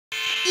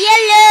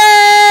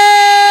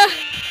Yellow!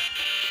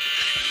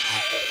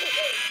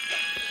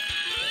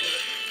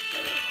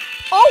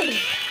 Oh!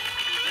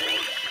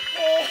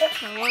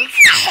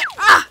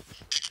 Ah!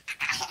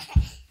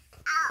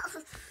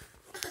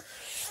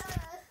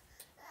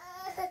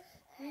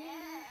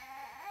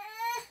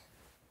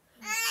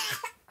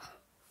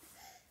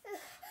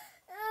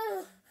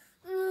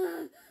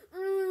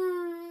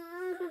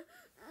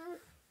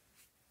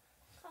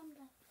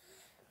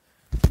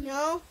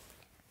 No.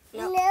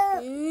 No.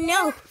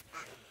 No.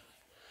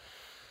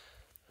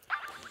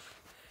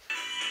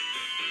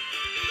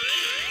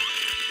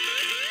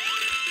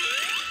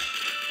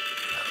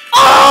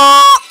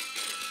 Oh!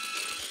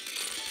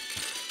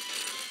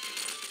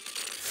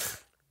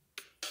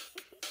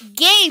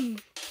 Game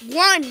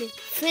 1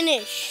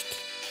 finished.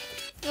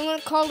 I'm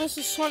gonna call this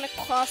a Sonic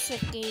Classic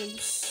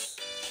Games.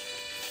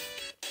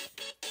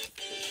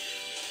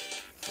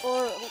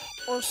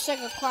 Or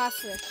Sega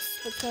Classics,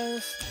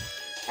 because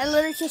I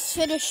literally just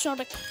finished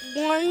Sonic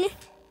 1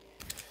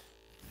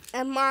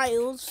 and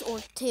Miles or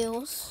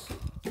Tails.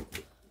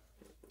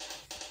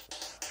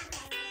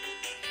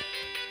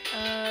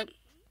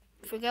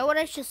 Forget what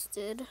I just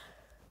did.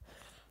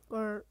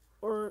 Or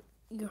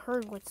you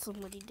heard what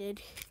somebody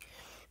did.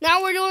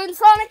 Now we're doing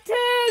Sonic 2!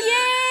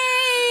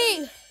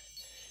 Yay!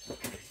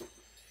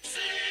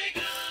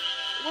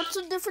 What's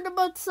so different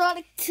about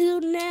Sonic 2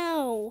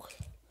 now?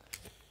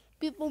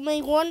 People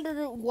may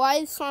wonder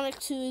why Sonic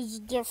 2 is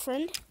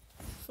different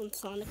from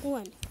Sonic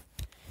 1.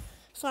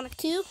 Sonic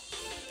 2,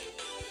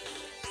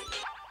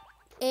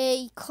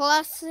 a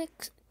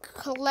classic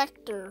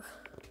collector.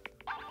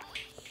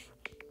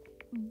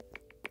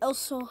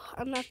 Also,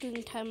 I'm not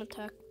doing time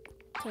attack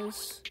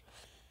because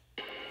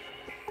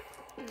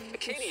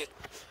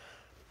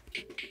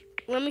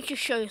let me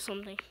just show you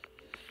something.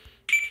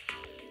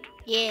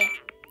 Yeah,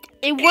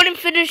 it wouldn't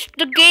finish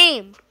the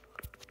game.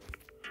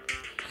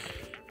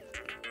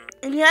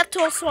 And you have to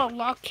also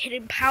unlock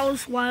hidden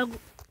powers while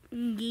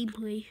in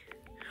gameplay.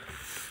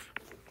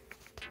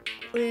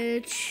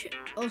 Which,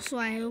 also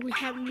I only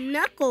have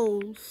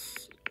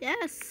Knuckles.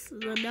 Yes,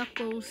 the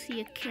Knuckles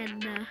you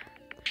can,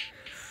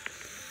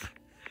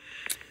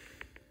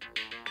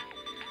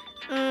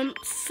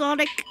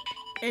 Sonic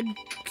and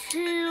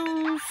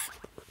Tails.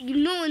 You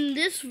know, in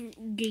this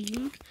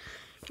game,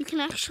 you can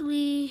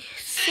actually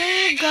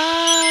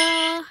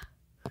Sega.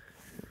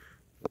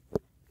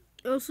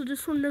 Also,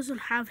 this one doesn't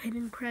have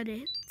hidden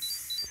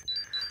credits.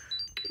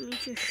 Let me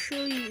just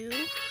show you.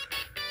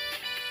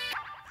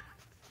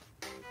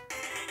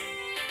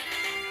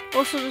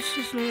 Also, this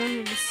is the one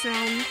with the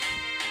sound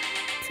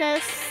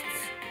test.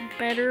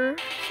 Better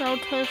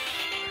sound test.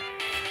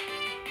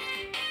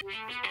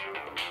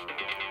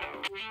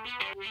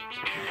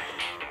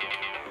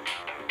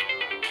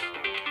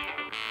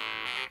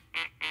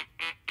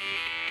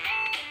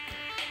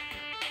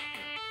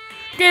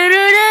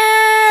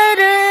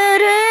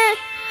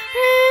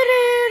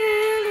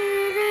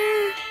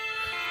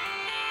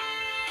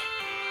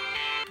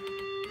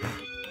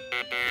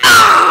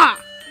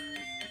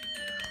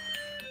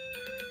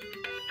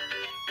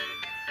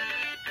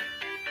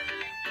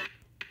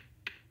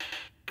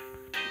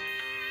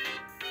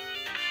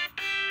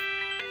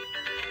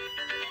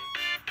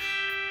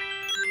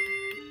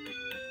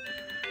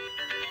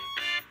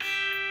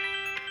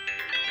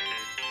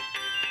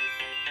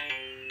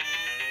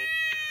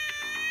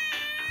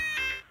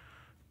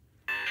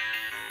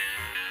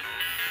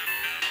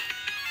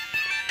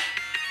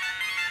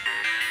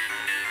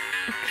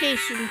 Okay,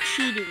 so I'm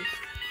cheating.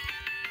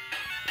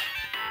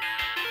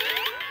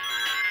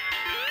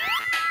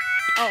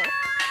 Oh.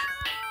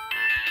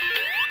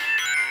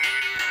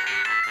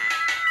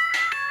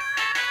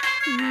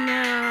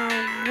 Now,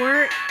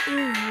 where is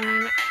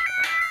it?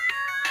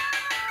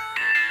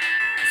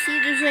 See,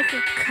 there's like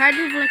a kind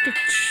of like a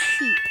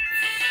cheat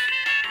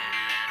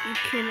you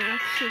can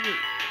actually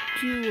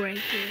do right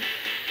here.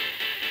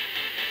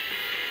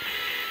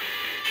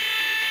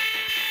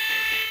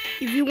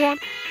 If you want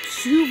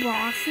 2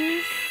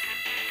 bosses,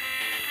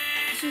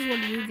 this is what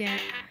you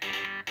get.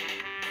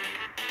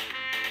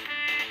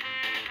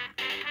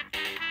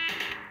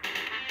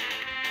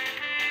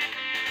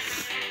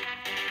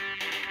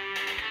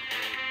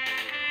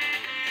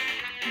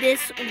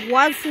 This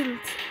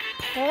wasn't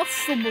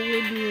possible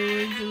in the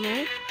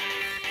original,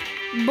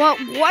 but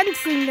one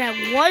thing that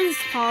was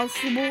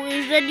possible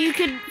is that you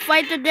could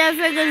fight the death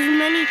egg as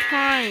many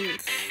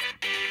times.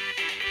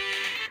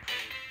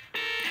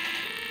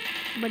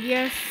 But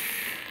yes,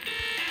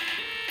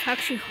 it's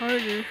actually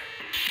harder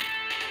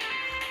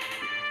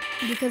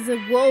because it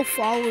will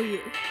follow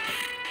you.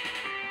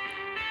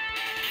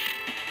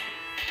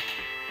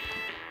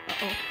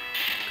 Uh-oh,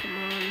 come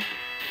on.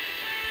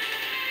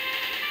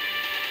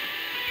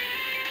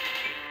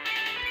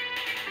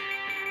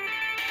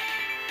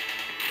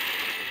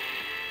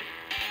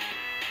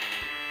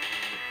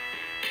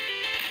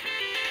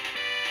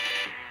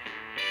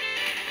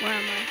 Where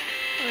am I?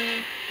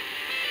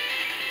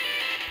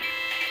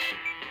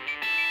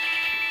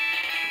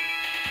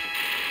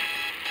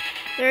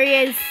 There he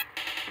is.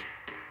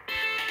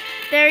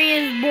 There he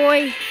is,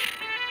 boy.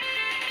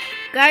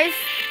 Guys,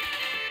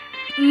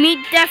 meet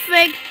Death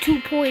Egg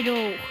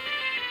 2.0.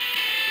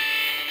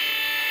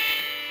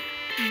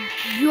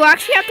 You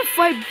actually have to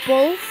fight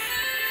both.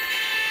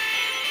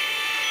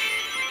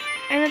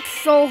 And it's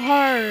so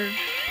hard.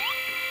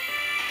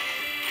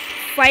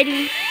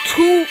 Fighting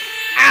two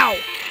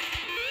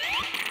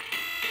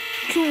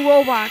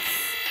robots.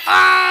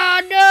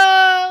 Oh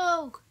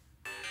no!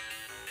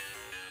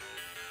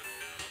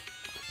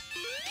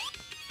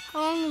 How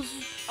long is...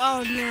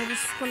 Oh no, this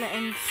is gonna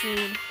end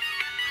soon.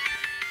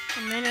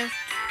 A minute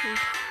to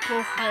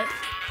go hot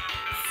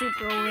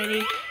super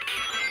already.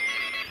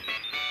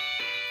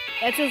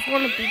 I just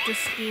want to beat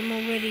this game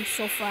already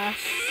so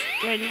fast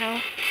right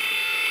now.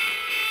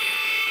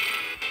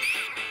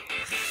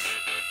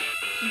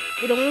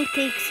 It only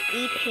takes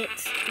 8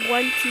 hits.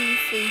 1, 2,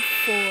 3,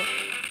 4.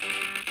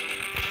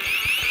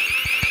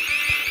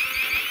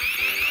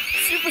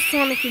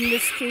 Supersonic in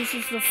this case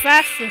is the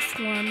fastest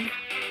one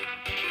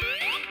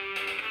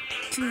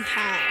to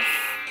have.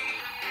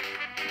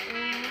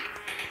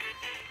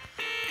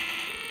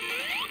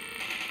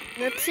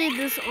 Let's see if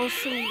this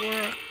also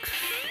works.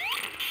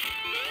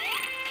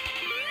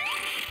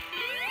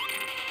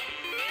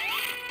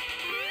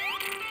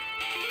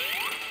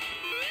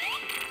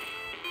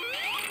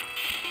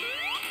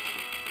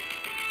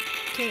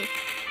 Okay.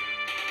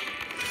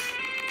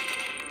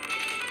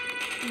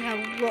 Now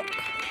look.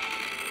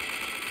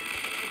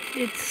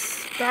 It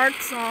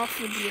starts off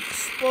with the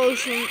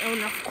explosion,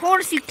 and of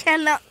course you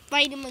cannot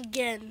fight him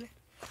again.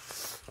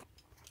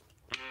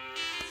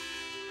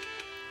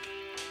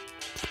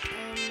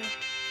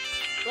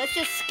 Let's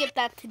just skip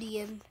that to the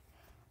end.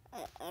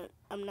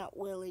 I'm not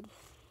willing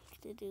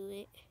to do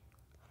it.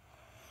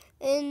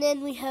 And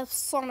then we have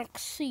Sonic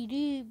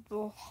CD,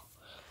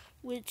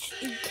 which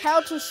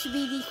encounters to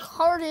be the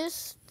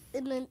hardest,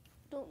 and then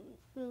don't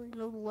really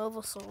know the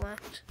level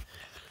select.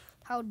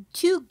 How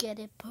to get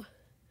it,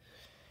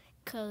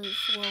 because,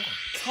 well,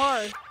 it's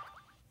hard.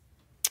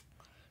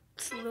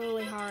 It's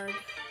really hard.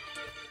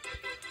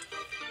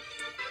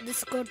 This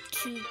is going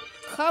to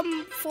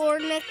come for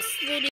next video.